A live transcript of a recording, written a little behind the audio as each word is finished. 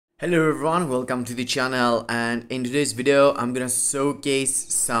Hello everyone, welcome to the channel, and in today's video I'm gonna showcase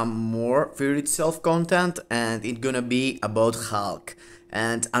some more FEARITSELF content, and it's gonna be about Hulk.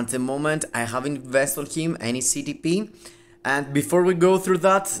 And at the moment I haven't invested on him any CTP, and before we go through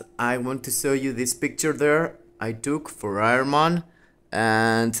that I want to show you this picture there I took for Iron Man,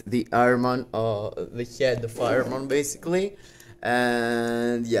 and the Iron Man, the head of Iron Man basically.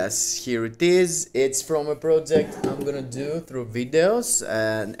 And yes, here it is. It's from a project I'm gonna do through videos,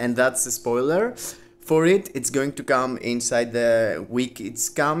 and that's a spoiler for it. It's going to come inside the week it's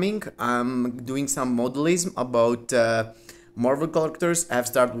coming. I'm doing some modelism about Marvel characters. I've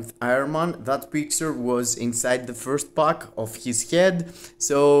started with Iron Man. That picture was inside the first pack of his head,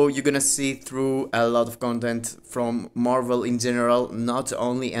 so you're gonna see through a lot of content from Marvel in general, not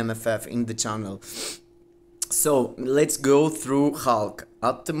only MFF in the channel. So let's go through Hulk.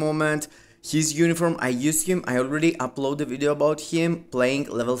 At the moment, his uniform, I use him. I already uploaded a video about him playing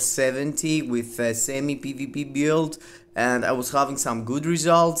level 70 with a semi PvP build, and I was having some good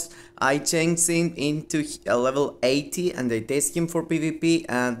results. I changed him into a level 80 and I tested him for PvP,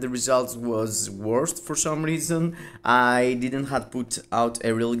 and the results was worst for some reason. I didn't have put out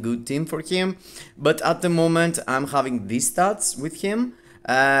a really good team for him, but at the moment I'm having these stats with him.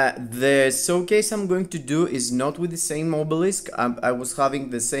 The showcase I'm going to do is not with the same obelisk. I was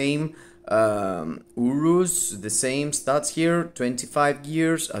having the same Urus, the same stats here, 25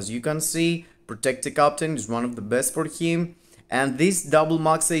 gears, as you can see. Protect the Captain is one of the best for him. And this double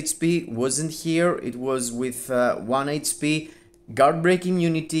max HP wasn't here, it was with 1 HP, guard break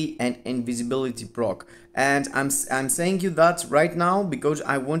immunity and invisibility proc. And I'm saying you that right now because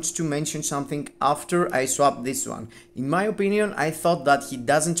I want to mention something after I swap this one. In my opinion, I thought that he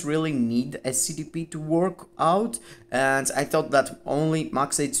doesn't really need a CTP to work out, and I thought that only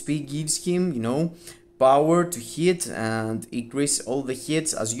max HP gives him, you know, power to hit and increase all the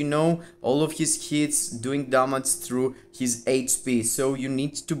hits. As you know, all of his hits doing damage through his HP, so you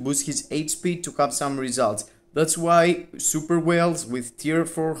need to boost his HP to have some results. That's why super whales with tier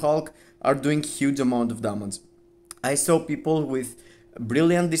 4 Hulk are doing huge amount of damage. I saw people with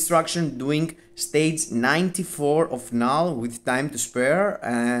brilliant destruction doing stage 94 of Knull with time to spare,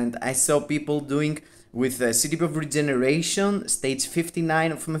 and I saw people doing with CTP of regeneration stage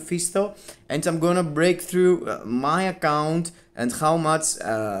 59 of Mephisto. And I'm gonna break through my account and how much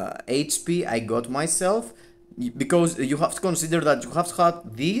HP I got myself, because you have to consider that you have to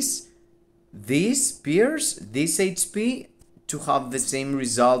have these spears, this HP to have the same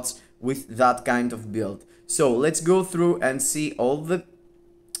results with that kind of build. So let's go through and see all the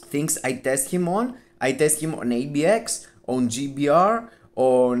things I test him on. I test him on ABX, on GBR,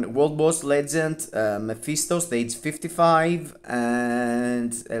 on World Boss Legend Mephisto stage 55,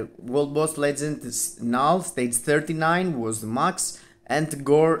 and World Boss Legend Knull stage 39 was the max, and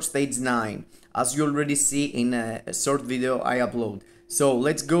Gorr stage 9, as you already see in a short video I upload. So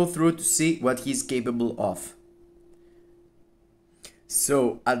let's go through to see what he's capable of.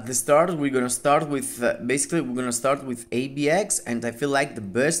 So at the start we're gonna start with basically we're gonna start with ABX, and I feel like the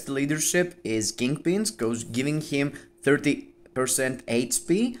best leadership is Kingpin's, because giving him 30%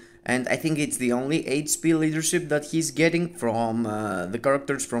 HP, and I think it's the only HP leadership that he's getting from the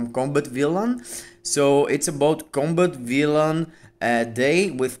characters from Combat Villain. So it's about Combat Villain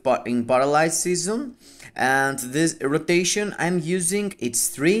day with in Paralyzed season. And this rotation I'm using, it's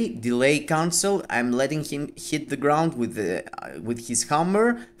 3 delay cancel. I'm letting him hit the ground with his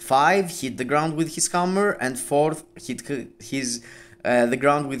hammer, 5 hit the ground with his hammer, and 4th hit his the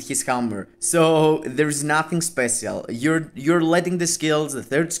ground with his hammer. So there's nothing special. You're letting the skills, the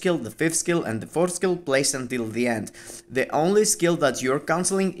 3rd skill, the 5th skill and the 4th skill place until the end. The only skill that you're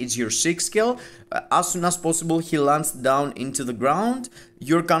cancelling is your 6th skill. As soon as possible he lands down into the ground,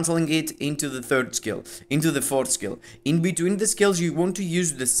 you're cancelling it into the 3rd skill, into the 4th skill. In between the skills you want to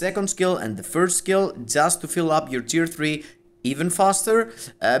use the 2nd skill and the 1st skill just to fill up your tier 3 even faster,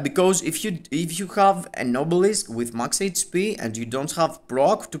 because if you have an obelisk with max HP and you don't have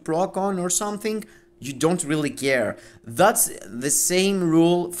proc to proc on or something, you don't really care. That's the same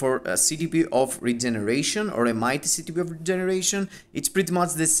rule for a CTP of regeneration or a mighty CTP of regeneration. It's pretty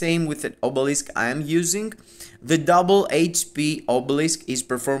much the same with an obelisk I am using. The double HP obelisk is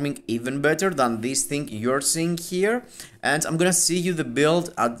performing even better than this thing you're seeing here, and I'm gonna see you the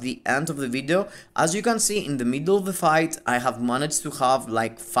build at the end of the video. As you can see, in the middle of the fight I have managed to have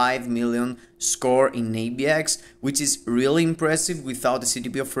like 5 million score in ABX, which is really impressive without a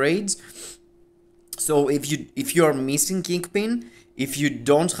CTP of raids. So if you are missing Kingpin, if you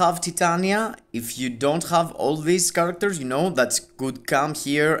don't have Titania, if you don't have all these characters, you know, that could come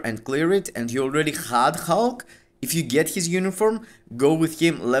here and clear it, and you already had Hulk, If you get his uniform, go with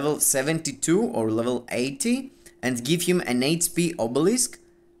him level 72 or level 80 and give him an HP obelisk.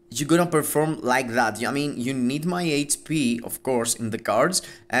 You're gonna perform like that. I mean, you need my HP, of course, in the cards,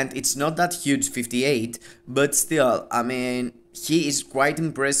 and it's not that huge, 58, but still, I mean, he is quite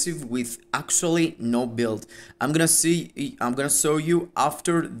impressive with actually no build. I'm gonna show you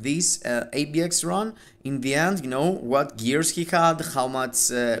after this ABX run in the end, you know, what gears he had, how much,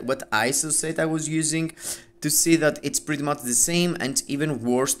 what ISO set I was using, to see that it's pretty much the same and even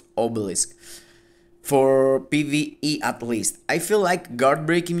worse obelisk. For PvE at least. I feel like guard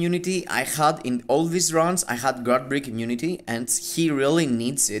break immunity, I had in all these runs, I had guard break immunity, and he really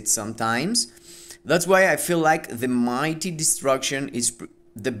needs it sometimes. That's why I feel like the mighty destruction is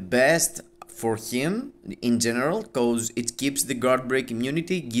the best for him in general, because it keeps the guard break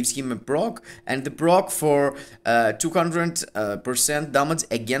immunity, gives him a proc, and the proc for 200% damage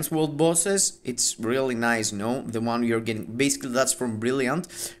against world bosses, it's really nice, you know, the one you're getting. Basically that's from Brilliant.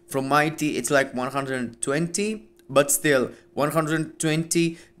 From Mighty it's like 120, but still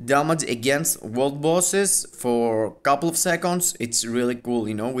 120 damage against world bosses for a couple of seconds. It's really cool,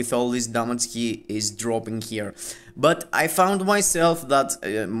 you know, with all this damage he is dropping here. But I found myself that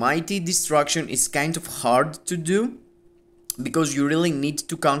mighty destruction is kind of hard to do, because you really need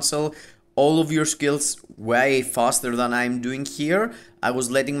to cancel all of your skills way faster than I'm doing here. I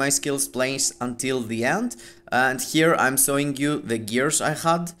was letting my skills place until the end, and here I'm showing you the gears I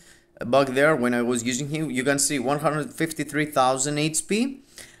had back there when I was using him. You can see 153,000 HP,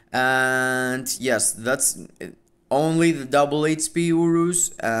 and yes, that's only the double HP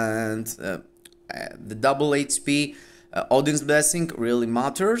Urus, and the double HP Odin's Blessing really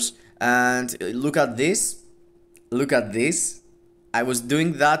matters. And look at this, look at this. I was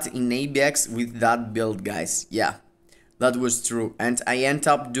doing that in ABX with that build, guys. Yeah, that was true, and I end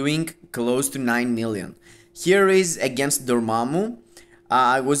up doing close to 9 million. Here is against Dormammu.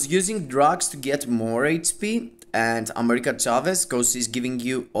 I was using drugs to get more HP, and America Chavez, because he's giving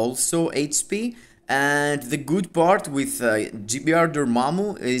you also HP. And the good part with GBR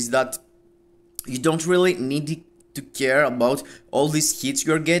Dormammu is that you don't really need to care about all these hits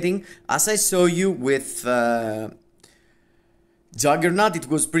you're getting. As I saw you with Juggernaut, it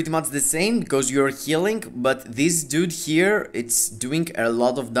was pretty much the same, because you're healing, but this dude here, it's doing a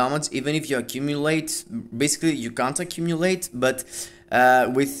lot of damage. Even if you accumulate, basically you can't accumulate, but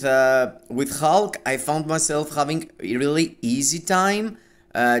with Hulk, I found myself having a really easy time.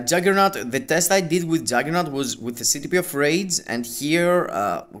 Juggernaut, the test I did with Juggernaut was with the CTP of Raids, and here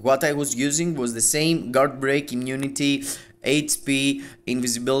what I was using was the same guard break, immunity, HP,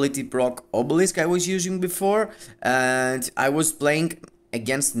 invisibility proc obelisk I was using before, and I was playing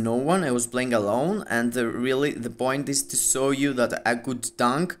against no one. I was playing alone, and really the point is to show you that I could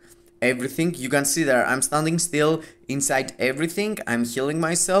tank everything. You can see there I'm standing still inside everything, I'm healing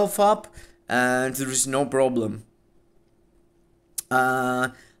myself up, and there is no problem.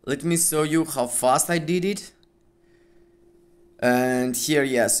 Let me show you how fast I did it. And here,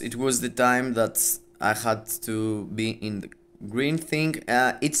 yes, it was the time that I had to be in the green thing.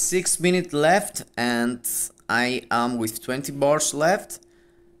 It's 6 minutes left, and I am with 20 bars left.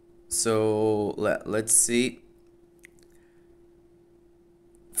 So let's see.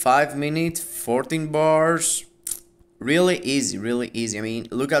 5 minutes, 14 bars. Really easy, really easy. I mean,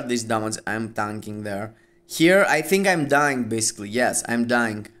 look at this damage I'm tanking there. Here, I think I'm dying, basically. Yes, I'm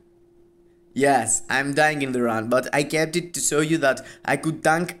dying. Yes, I'm dying in the run, but I kept it to show you that I could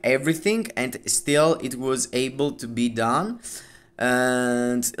tank everything and still it was able to be done.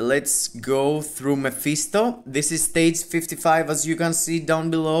 And let's go through Mephisto. This is stage 55, as you can see down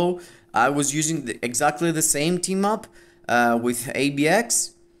below. I was using exactly the same team up with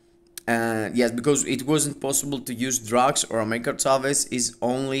ABX. Yes, because it wasn't possible to use drugs, or America Chavez is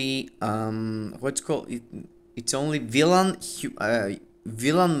only what's called it? It's only villain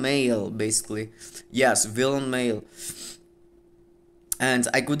male, basically. Yes, villain male, and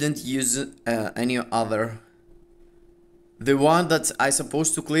I couldn't use any other. The one that I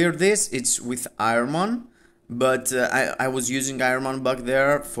supposed to clear this, it's with Iron Man, but I was using Iron Man back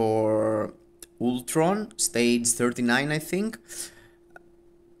there for Ultron stage 39, I think.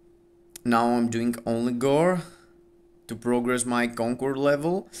 Now I'm doing only Gorr to progress my Conquer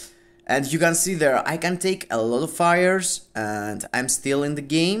level. And you can see there, I can take a lot of fires and I'm still in the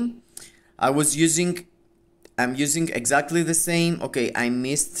game. I'm using exactly the same. Okay, I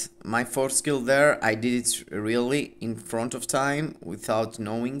missed my fourth skill there. I did it really in front of time without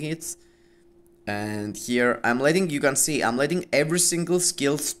knowing it. And here you can see I'm letting every single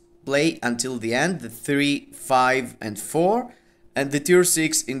skill play until the end, the 3, 5 and 4. And the tier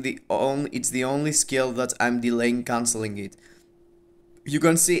 6 it's the only skill that I'm delaying cancelling it. You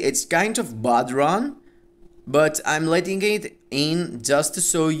can see it's kind of bad run, but I'm letting it in just to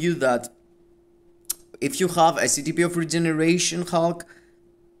show you that if you have a CTP of Regeneration Hulk,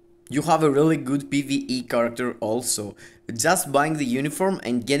 you have a really good PvE character also. Just buying the uniform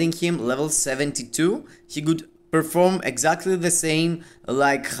and getting him level 72, he could perform exactly the same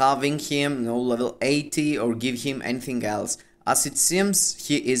like having him level 80 or give him anything else. As it seems,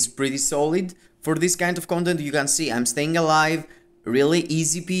 he is pretty solid for this kind of content. You can see I'm staying alive, really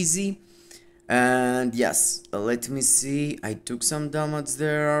easy peasy. And yes, let me see, I took some damage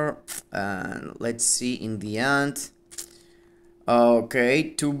there, and let's see in the end.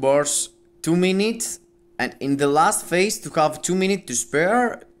 Okay, 2 bars, 2 minutes, and in the last phase to have 2 minutes to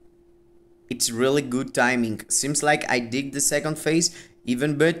spare, it's really good timing. Seems like I dig the second phase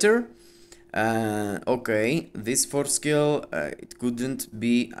even better. Okay, this 4th skill, it couldn't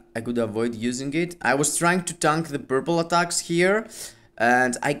be, I could avoid using it. I was trying to tank the purple attacks here,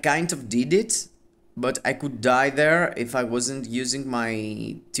 and I kind of did it, but I could die there if I wasn't using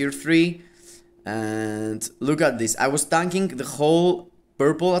my tier 3. And look at this, I was tanking the whole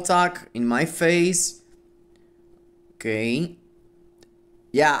purple attack in my face. Okay,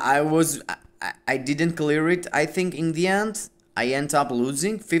 yeah, I didn't clear it. I think in the end I end up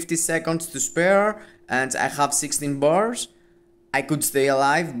losing 50 seconds to spare, and I have 16 bars. I could stay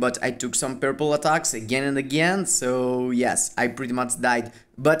alive, but I took some purple attacks again and again, so yes, I pretty much died.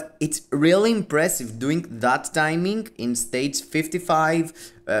 But it's really impressive doing that timing in stage 55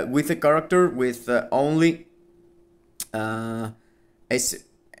 with a character with only a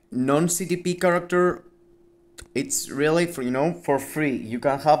non-CTP character. It's really for free. You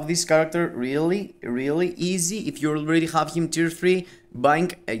can have this character really easy if you already have him tier 3,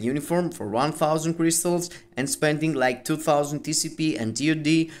 buying a uniform for 1000 crystals and spending like 2000 TCP and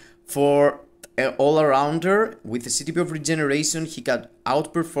TOD for an all-arounder. With a CTP of Regeneration, he can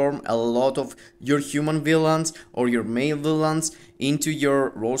outperform a lot of your human villains or your male villains into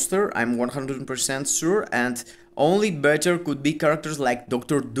your roster, I'm 100% sure, and only better could be characters like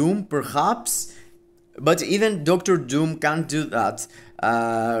Dr. Doom perhaps. But even Dr. Doom can't do that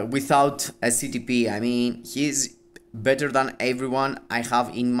without a CTP. I mean, he's better than everyone I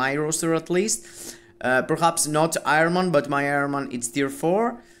have in my roster at least. Perhaps not Iron Man, but my Iron Man it's tier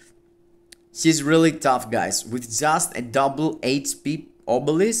 4. He's really tough, guys, with just a double HP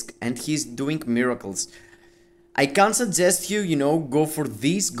obelisk, and he's doing miracles. I can't suggest you, go for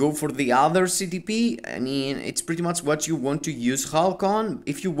this, go for the other CTP. I mean, it's pretty much what you want to use Hulk on.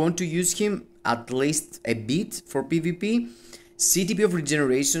 If you want to use him at least a bit for PvP, CTP of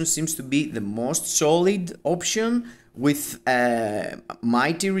Regeneration seems to be the most solid option, with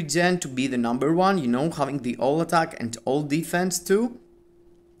Mighty Regen to be the number 1, having the all attack and all defense too.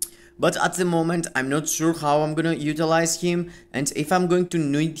 But at the moment, I'm not sure how I'm gonna utilize him, and if I'm going to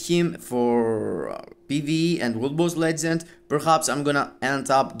need him for PvE and World Boss Legend, perhaps I'm gonna end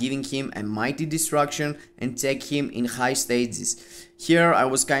up giving him a Mighty Destruction and take him in high stages. Here I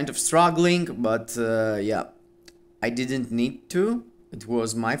was kind of struggling, but yeah, I didn't need to. It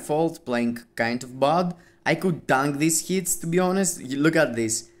was my fault, playing kind of bad. I could tank these hits, to be honest. Look at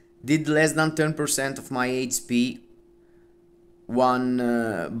this, did less than 10% of my HP. One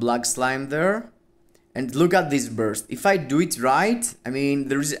black slime there, and look at this burst. If I do it right, I mean,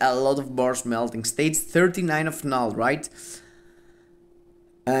 there is a lot of bars melting. Stage 39 of Knull, right?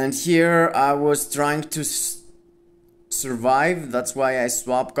 And here I was trying to survive. That's why I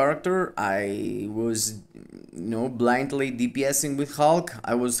swapped character. I was blindly DPSing with Hulk.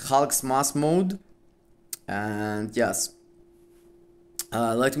 I was Hulk's mass mode, and yes,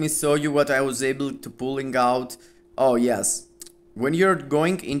 let me show you what I was able to pulling out. Oh yes, when you're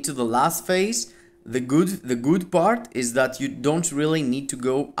going into the last phase, the good part is that you don't really need to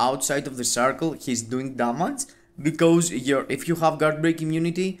go outside of the circle he's doing damage, because if you have guard break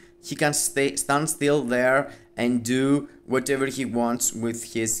immunity, he can stand still there and do whatever he wants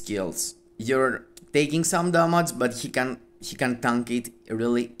with his skills. You're taking some damage, but he can tank it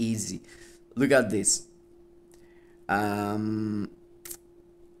really easy. Look at this.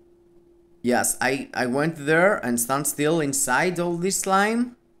 Yes, I went there and stand still inside all this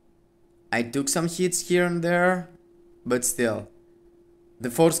slime. I took some hits here and there, but still. The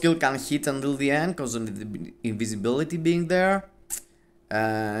 4th skill can hit until the end because of the invisibility being there.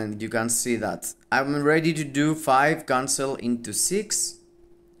 And you can see that. I'm ready to do 5 cancel into 6.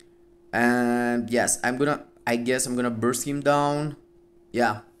 And yes, I guess I'm gonna burst him down.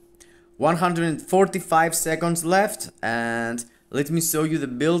 Yeah. 145 seconds left, and let me show you the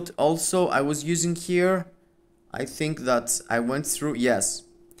build also I was using here. I think that I went through, yes.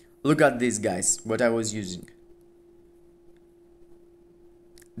 Look at this, guys, what I was using.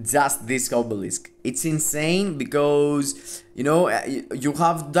 Just this obelisk. It's insane because, you know,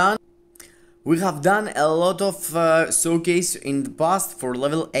 we have done a lot of showcase in the past for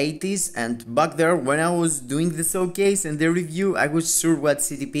level 80s, and back there when I was doing the showcase and the review, I was sure what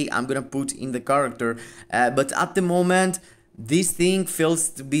CTP I'm gonna put in the character, but at the moment this thing feels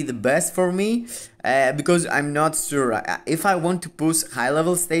to be the best for me, because I'm not sure. If I want to push high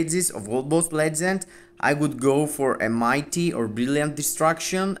level stages of World Boss Legend, I would go for a mighty or brilliant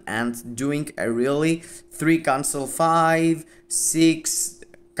destruction and doing a really 3 cancel 5, 6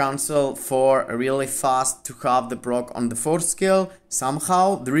 cancel 4 really fast to have the proc on the 4th skill.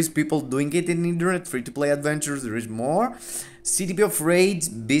 Somehow there is people doing it in internet, free to play adventures, there is more. CTP of Rage,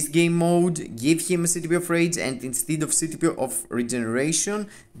 Beast Game Mode, give him a CTP of Rage, and instead of CTP of Regeneration,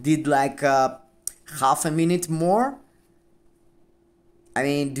 did like half a minute more. I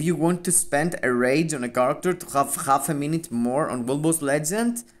mean, do you want to spend a rage on a character to have half a minute more on World Boss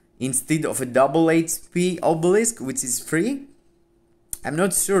Legend instead of a double HP obelisk, which is free? I'm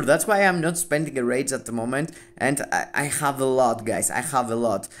not sure, that's why I'm not spending a rage at the moment, and I have a lot, guys, I have a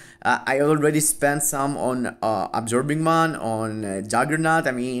lot. I already spent some on Absorbing Man, on Juggernaut.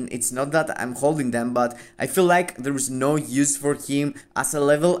 I mean, it's not that I'm holding them, but I feel like there is no use for him as a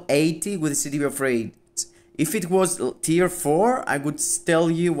level 80 with CTP of Rage. If it was tier 4, I would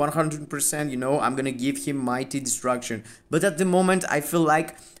tell you 100%, you know, I'm gonna give him Mighty Destruction. But at the moment, I feel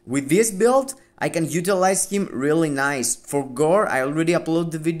like with this build, I can utilize him really nice. For Gorr, I already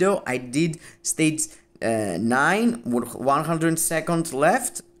uploaded the video. I did stage 9 with 100 seconds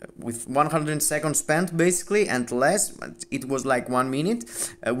left, with 100 seconds spent basically, and less. It was like 1 minute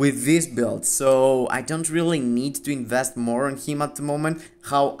with this build. So I don't really need to invest more on him at the moment,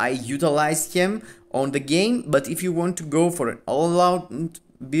 how I utilize him on the game. But if you want to go for an all-out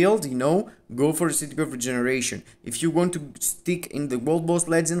build, you know, go for a CTP of Regeneration. If you want to stick in the World Boss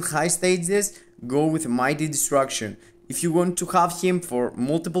Legend high stages, go with Mighty Destruction. If you want to have him for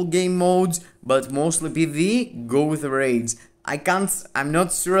multiple game modes, but mostly PvE, go with the Raids. I'm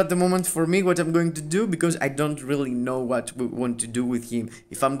not sure at the moment for me what I'm going to do, because I don't really know what we want to do with him.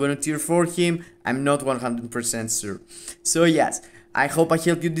 If I'm gonna tier 4 him, I'm not 100% sure. So yes, I hope I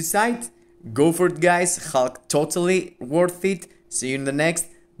helped you decide. Go for it, guys. Hulk totally worth it. See you in the next.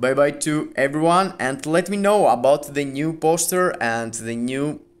 Bye bye to everyone, and let me know about the new poster and the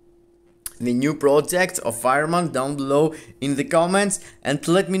new project of Fireman down below in the comments, and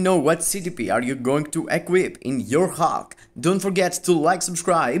let me know what CTP are you going to equip in your Hulk. Don't forget to like,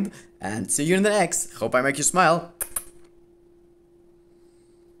 subscribe, and see you in the next. Hope I make you smile.